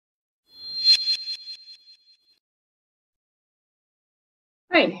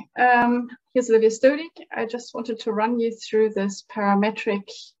Hi, here's Olivia Stodik. I just wanted to run you through this parametric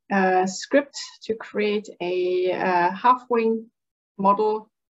script to create a half-wing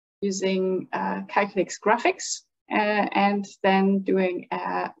model using CalculiX GraphiX and then doing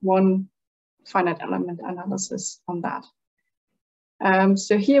one finite element analysis on that.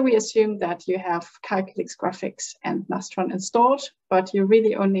 So here we assume that you have CalculiX GraphiX and Nastran installed, but you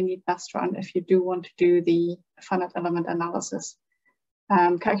really only need Nastran if you do want to do the finite element analysis.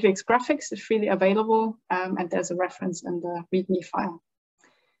 CalculiX GraphiX is freely available, and there's a reference in the README file.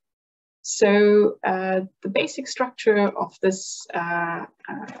 So the basic structure of this Python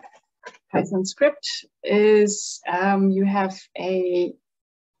script is you have the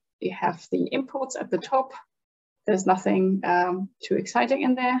imports at the top. There's nothing too exciting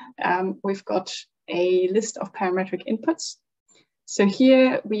in there. We've got a list of parametric inputs. So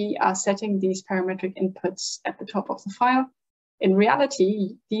here we are setting these parametric inputs at the top of the file. In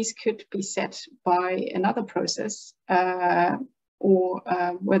reality, these could be set by another process, or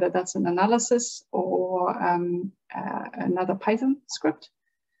whether that's an analysis or another Python script.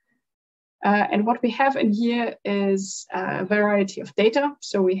 And what we have in here is a variety of data.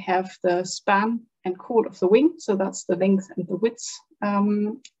 So we have the span and chord of the wing. So that's the length and the width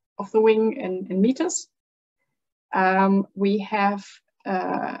of the wing in meters. We have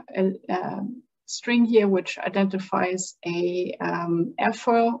a string here which identifies a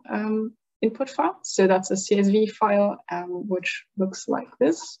airfoil input file. So that's a CSV file which looks like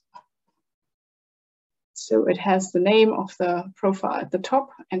this. So it has the name of the profile at the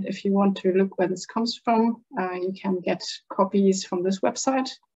top, and if you want to look where this comes from, you can get copies from this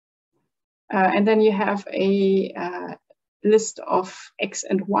website. And then you have a list of X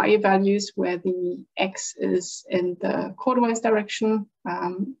and Y values where the X is in the chordwise direction,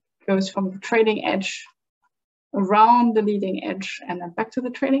 goes from the trailing edge around the leading edge and then back to the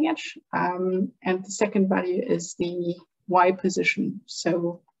trailing edge. And the second value is the Y position.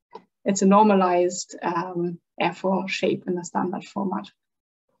 So it's a normalized airfoil shape in the standard format.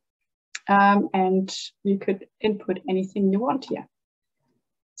 And you could input anything you want here.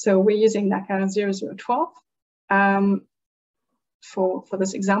 So we're using NACA 0012 for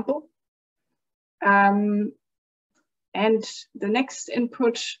this example. And the next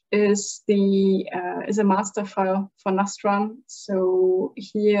input is a master file for Nastran. So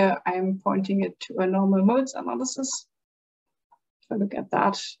here I'm pointing it to a normal modes analysis. If I look at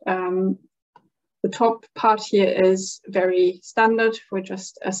that, the top part here is very standard. We're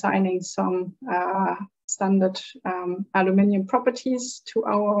just assigning some standard aluminium properties to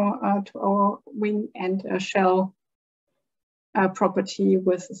our wing and a shell property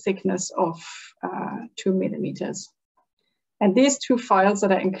with a thickness of 2 millimeters. And these two files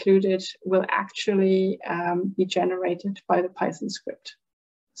that are included will actually be generated by the Python script.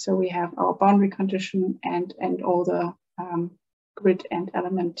 So we have our boundary condition and all the grid and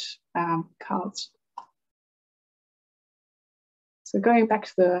element cards. So going back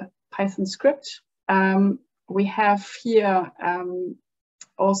to the Python script, we have here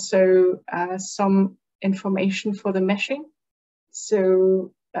also some information for the meshing.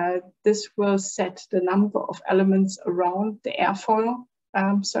 So this will set the number of elements around the airfoil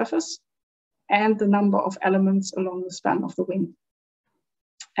surface and the number of elements along the span of the wing.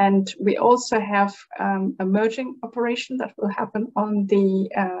 And we also have a merging operation that will happen on the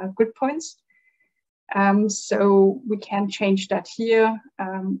grid points. So we can change that here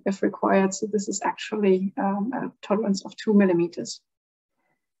if required. So this is actually a tolerance of 2 millimeters.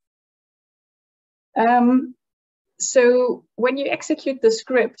 So when you execute the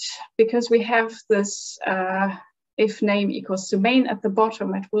script, because we have this if name equals to main at the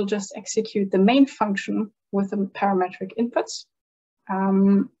bottom, it will just execute the main function with the parametric inputs.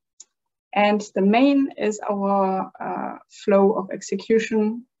 And the main is our flow of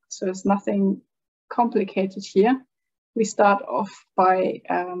execution. So there's nothing complicated here. We start off by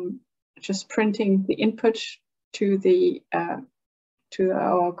just printing the input to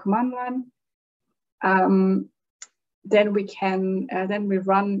our command line. Then we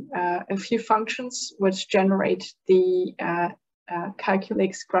run a few functions which generate the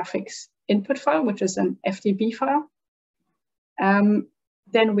CalculiX GraphiX input file, which is an FDB file.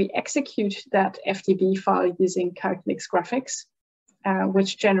 Then we execute that FDB file using CalculiX GraphiX,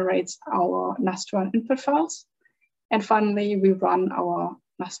 which generates our Nastran input files. And finally, we run our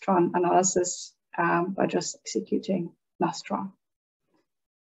Nastran analysis by just executing Nastran.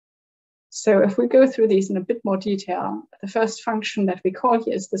 So if we go through these in a bit more detail, the first function that we call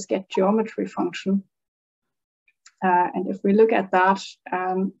here is this getGeometry function. And if we look at that,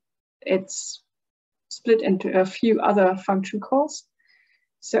 it's split into a few other function calls.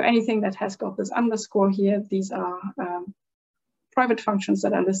 So anything that has got this underscore here, these are private functions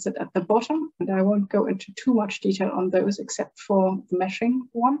that are listed at the bottom, and I won't go into too much detail on those except for the meshing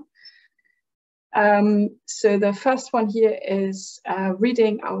one. So the first one here is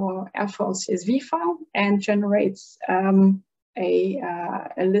reading our airfoil CSV file and generates a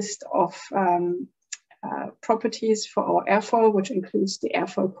list of properties for our airfoil, which includes the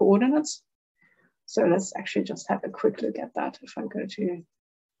airfoil coordinates. So let's actually just have a quick look at that. If I go to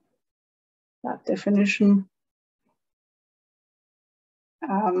that definition.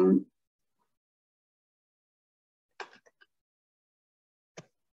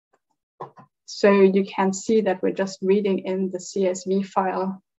 So you can see that we're just reading in the CSV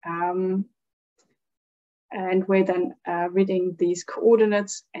file, and we're then reading these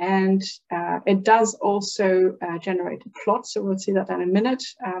coordinates, and it does also generate a plot. So we'll see that in a minute.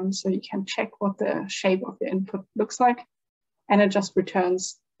 So you can check what the shape of the input looks like, and it just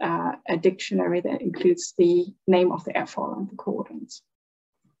returns a dictionary that includes the name of the airfoil and the coordinates.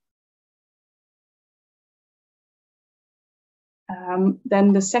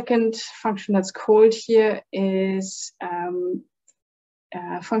 Then the second function that's called here is a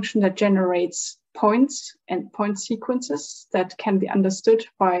function that generates points and point sequences that can be understood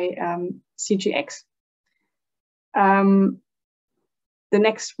by CGX. The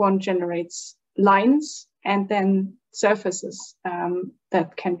next one generates lines and then surfaces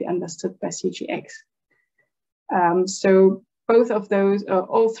that can be understood by CGX. So both of those,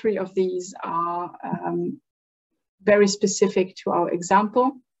 all three of these are very specific to our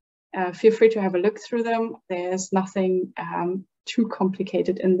example. Feel free to have a look through them. There's nothing too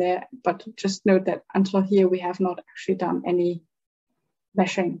complicated in there, but just note that until here we have not actually done any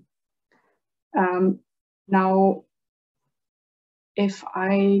meshing. Now, if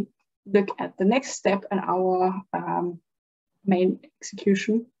I look at the next step in our main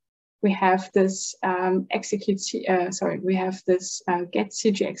execution, we have this we have this get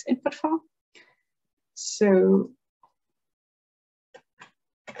CGX input file. So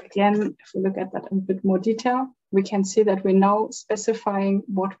again, if we look at that in a bit more detail, we can see that we're now specifying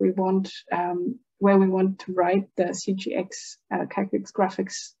what we want, where we want to write the CGX CalculiX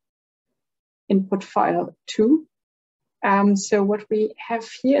GraphiX input file to. So what we have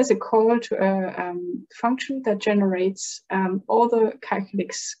here is a call to a function that generates all the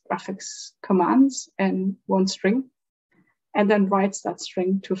CalculiX GraphiX commands in one string, and then writes that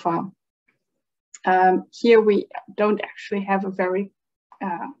string to file. Here we don't actually have a very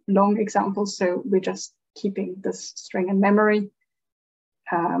long example, so we're just keeping this string in memory,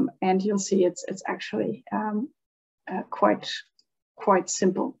 and you'll see it's actually quite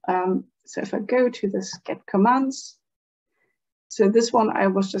simple. So if I go to this get commands, so this one I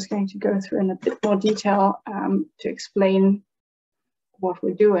was just going to go through in a bit more detail to explain what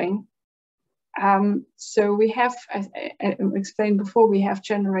we're doing. So we have, as I explained before, we have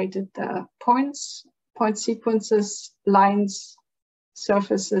generated the points, point sequences, lines,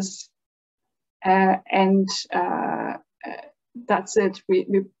 surfaces, and that's it.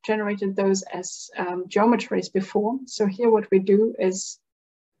 We generated those as geometries before. So here what we do is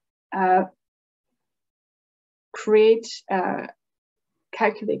create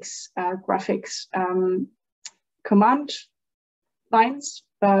CalculiX GraphiX command lines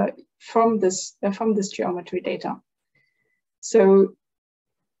from this geometry data. So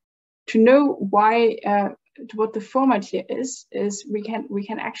to know why what the format here is we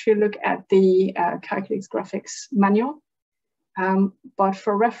can actually look at the CalculiX GraphiX manual. But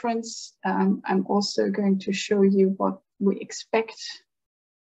for reference, I'm also going to show you what we expect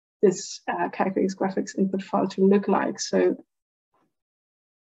this CalculiX GraphiX input file to look like. So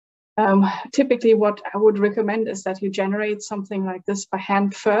typically what I would recommend is that you generate something like this by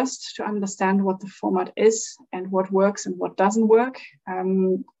hand first to understand what the format is and what works and what doesn't work.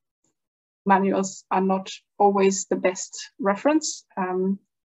 Manuals are not always the best reference.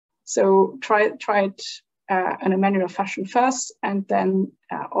 So try it in a manual fashion first and then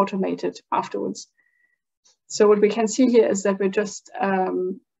automate it afterwards. So what we can see here is that we're just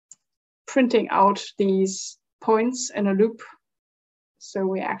printing out these points in a loop. So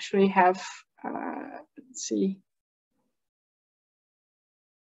we actually have, let's see,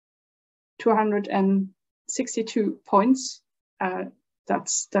 262 points.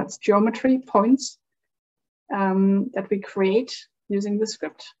 That's geometry points that we create using the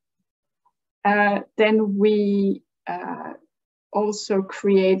script. Then we also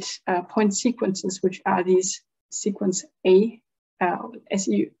create point sequences, which are these sequence A,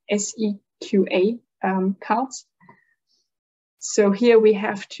 SEQA cards. So here we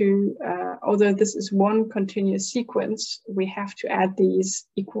have to, although this is one continuous sequence, we have to add these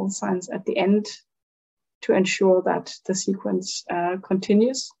equal signs at the end to ensure that the sequence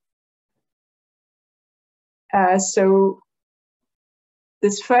continues. So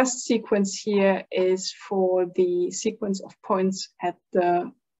this first sequence here is for the sequence of points at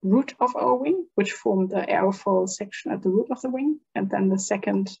the root of our wing, which form the aerofoil section at the root of the wing. And then the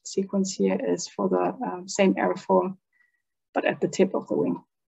second sequence here is for the same aerofoil, but at the tip of the wing.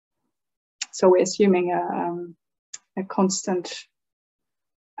 So we're assuming a constant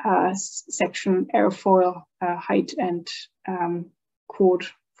section aerofoil height and chord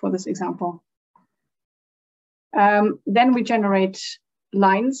for this example. Then we generate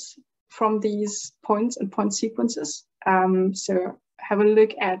lines from these points and point sequences. So have a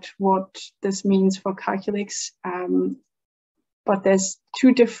look at what this means for CalculiX. But there's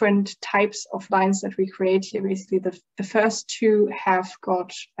two different types of lines that we create here. Basically, the first two have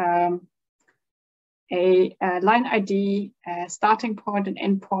got a line ID, a starting point, an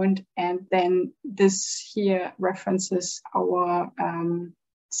end point, and then this here references our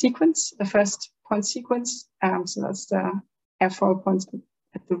sequence, the first point sequence. So that's the airfoil points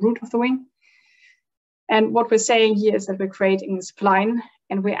at the root of the wing. And what we're saying here is that we're creating a spline,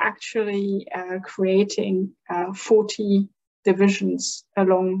 and we're actually creating 40 divisions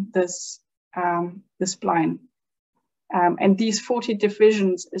along this spline. And these 40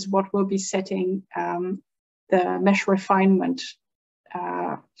 divisions is what will be setting the mesh refinement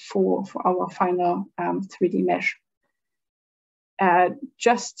for our final 3D mesh.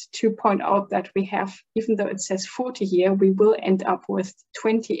 Just to point out that we have, even though it says 40 here, we will end up with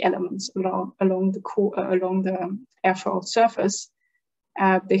 20 elements along the airfoil surface,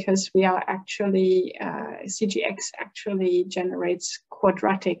 because we are actually, CGX actually generates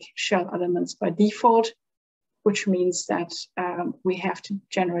quadratic shell elements by default, which means that we have to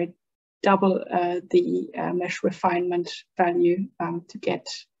generate double the mesh refinement value to get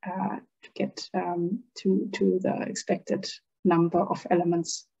to the expected number of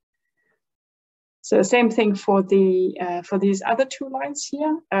elements. So same thing for the for these other two lines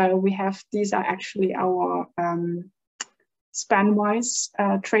here. We have, these are actually our span-wise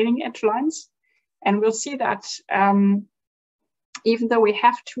trailing edge lines, and we'll see that even though we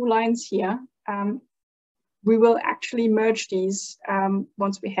have two lines here, we will actually merge these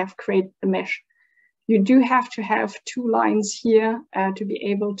once we have created the mesh. You do have to have two lines here to be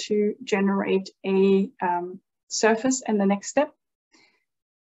able to generate a surface in the next step,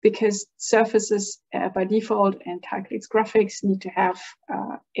 because surfaces by default and CalculiX GraphiX need to have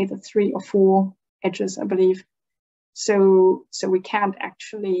either 3 or 4 edges, I believe. So we can't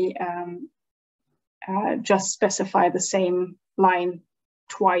actually just specify the same line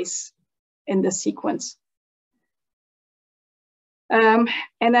twice in the sequence. And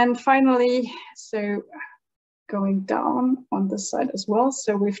then finally, so going down on this side as well.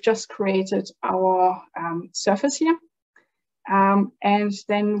 So we've just created our surface here. And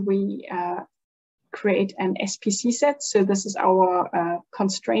then we create an SPC set. So this is our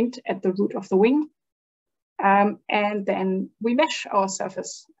constraint at the root of the wing. And then we mesh our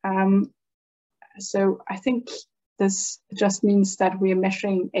surface. So I think this just means that we are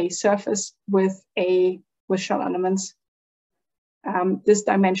meshing a surface with shell elements. This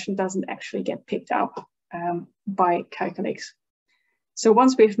dimension doesn't actually get picked up by CalculiX. So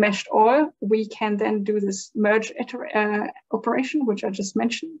once we've meshed all, we can then do this merge operation, which I just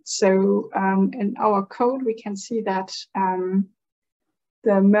mentioned. So in our code, we can see that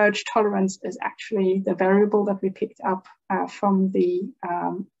the merge tolerance is actually the variable that we picked up from the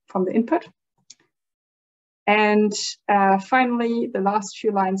input. And finally, the last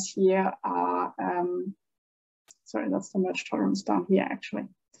few lines here are, sorry, that's the merge tolerance down here, actually.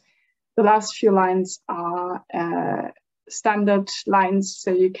 The last few lines are standard lines,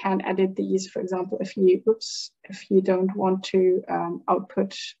 so you can edit these. For example, if you don't want to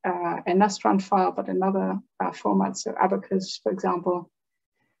output a Nastran file, but another format, so Abacus, for example,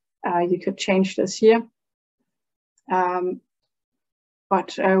 you could change this here.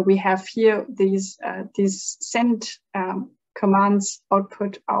 But we have here these send commands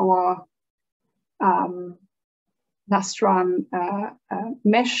output our Nastran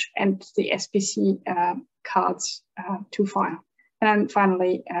mesh and the SPC cards to file. And then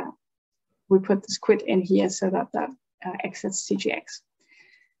finally, we put this quit in here so that that exits CGX.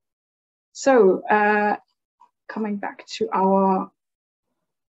 So coming back to our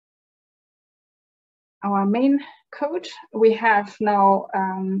main code, we have now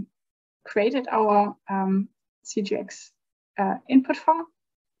created our CGX input file.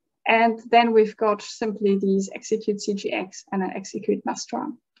 And then we've got simply these execute CGX and execute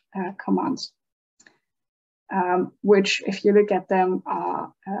Nastran commands, which, if you look at them,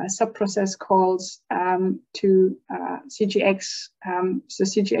 are sub-process calls to CGX. So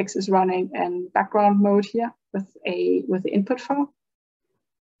CGX is running in background mode here with the input file,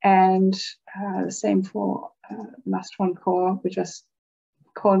 and the same for Nastran core. We just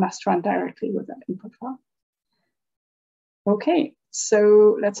call Nastran directly with that input file. Okay,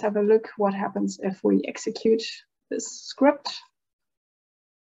 so let's have a look what happens if we execute this script.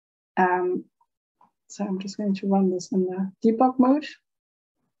 So I'm just going to run this in the debug mode.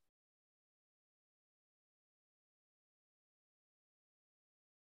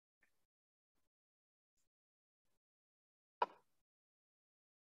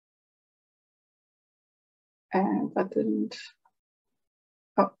 And that didn't,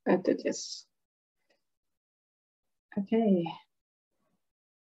 oh, it did, yes. Okay.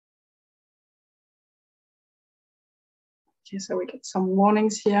 Okay, so we get some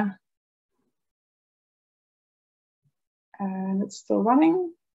warnings here. And it's still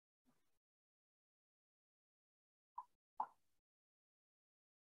running.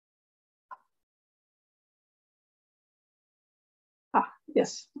 Ah,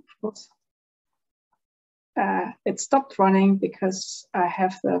 yes, of course. It stopped running because I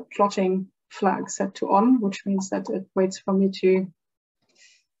have the plotting flag set to on, which means that it waits for me to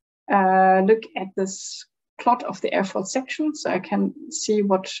look at this plot of the airfoil section, so I can see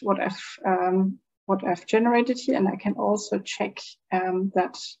what I've generated here, and I can also check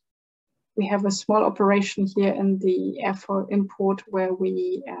that we have a small operation here in the airfoil import where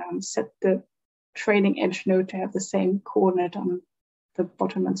we set the trailing edge node to have the same coordinate on the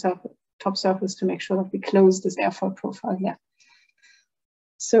bottom and top surface to make sure that we close this airfoil profile here.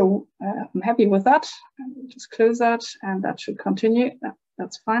 So I'm happy with that. I'll just close that, and that should continue.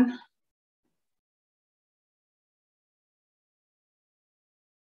 That's fine.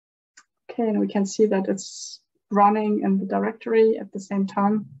 Okay, and we can see that it's running in the directory at the same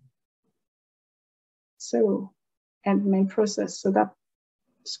time. So, and main process. So that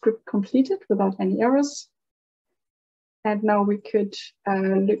script completed without any errors. And now we could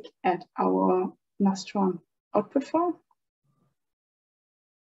look at our Nastran output file.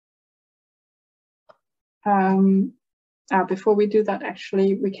 Before we do that,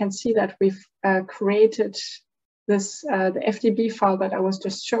 actually, we can see that we've created this, the FDB file that I was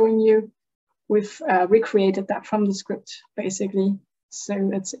just showing you. We've recreated that from the script, basically.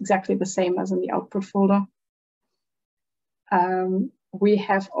 So it's exactly the same as in the output folder. We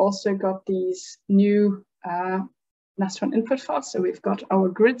have also got these new Nastran input files. So we've got our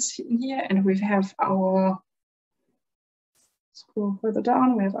grids in here, and we have our, scroll further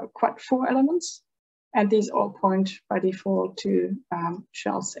down, we have our quad 4 elements. And these all point by default to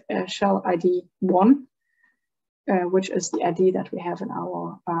shell ID 1, which is the ID that we have in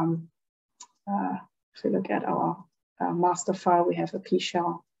our, if we look at our master file, we have a P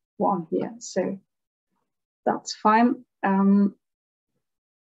shell 1 here. So that's fine. And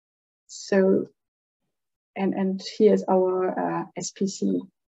here's our SPC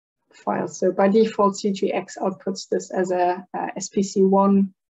file. So by default, CGX outputs this as a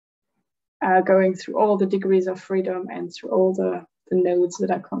SPC1, going through all the degrees of freedom and through all the nodes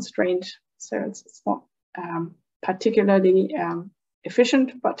that are constrained. So it's not particularly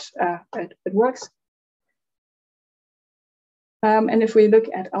efficient, but it works. And if we look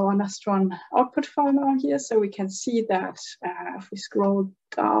at our Nastran output file now here, so we can see that if we scroll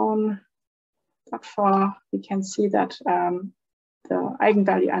down that far, we can see that the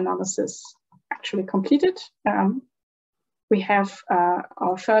eigenvalue analysis actually completed. We have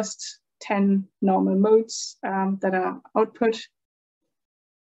our first 10 normal modes that are output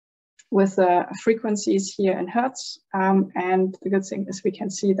with frequencies here in Hertz. And the good thing is we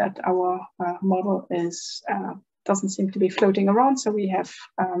can see that our model is doesn't seem to be floating around. So we have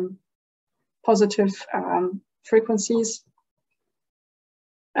positive frequencies.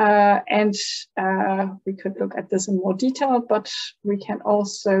 And we could look at this in more detail, but we can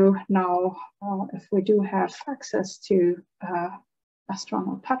also now, if we do have access to Nastran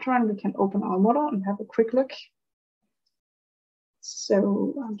or Pattern, we can open our model and have a quick look.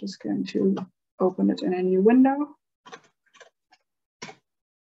 So I'm just going to open it in a new window.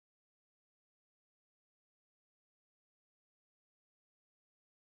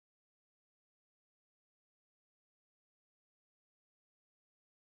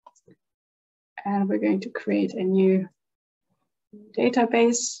 And we're going to create a new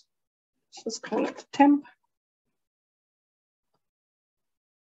database. Let's just call it temp.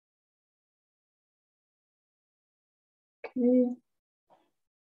 Okay.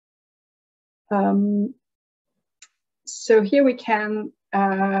 So here we can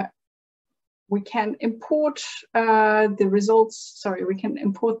import the results. Sorry, we can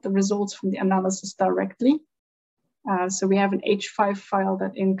import the results from the analysis directly. So we have an H5 file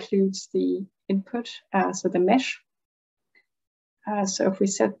that includes the input, so the mesh. So if we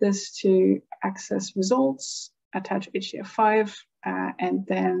set this to access results, attach HDF5, and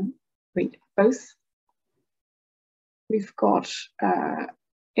then read both, we've got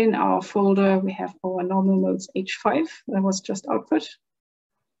in our folder, we have our normal modes H5, that was just output.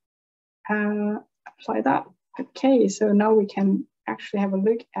 Apply that. Okay, so now we can actually have a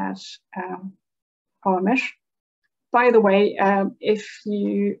look at our mesh. By the way, if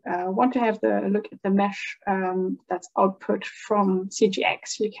you want to have the look at the mesh that's output from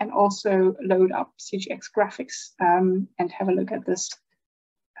CGX, you can also load up CGX GraphiX and have a look at this.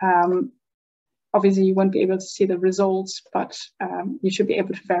 Obviously, you won't be able to see the results, but you should be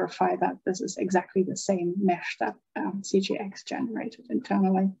able to verify that this is exactly the same mesh that CGX generated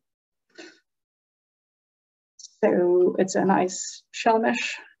internally. So it's a nice shell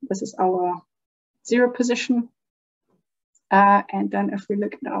mesh. This is our 0 position. And then if we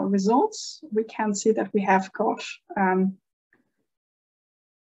look at our results, we can see that we have got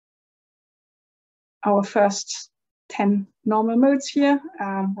our first 10 normal modes here.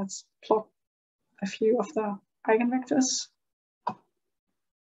 Let's plot a few of the eigenvectors.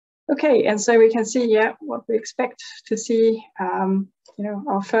 Okay, and so we can see, yeah, what we expect to see. You know,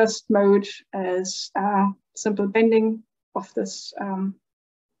 our first mode is simple bending of this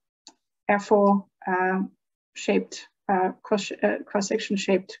R4 shaped cross-section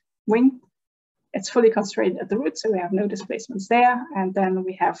shaped wing. It's fully constrained at the root, so we have no displacements there. And then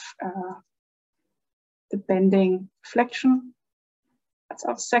we have the bending flexion. That's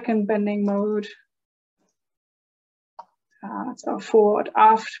our second bending mode. That's our forward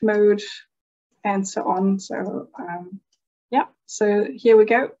aft mode, and so on. So yeah, so here we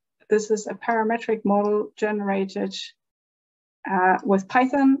go. This is a parametric model generated with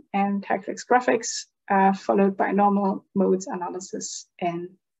Python and CalculiX GraphiX, followed by normal modes analysis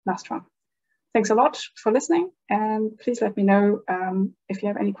in Nastran. Thanks a lot for listening, and please let me know if you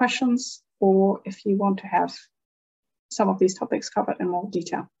have any questions or if you want to have some of these topics covered in more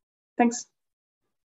detail. Thanks.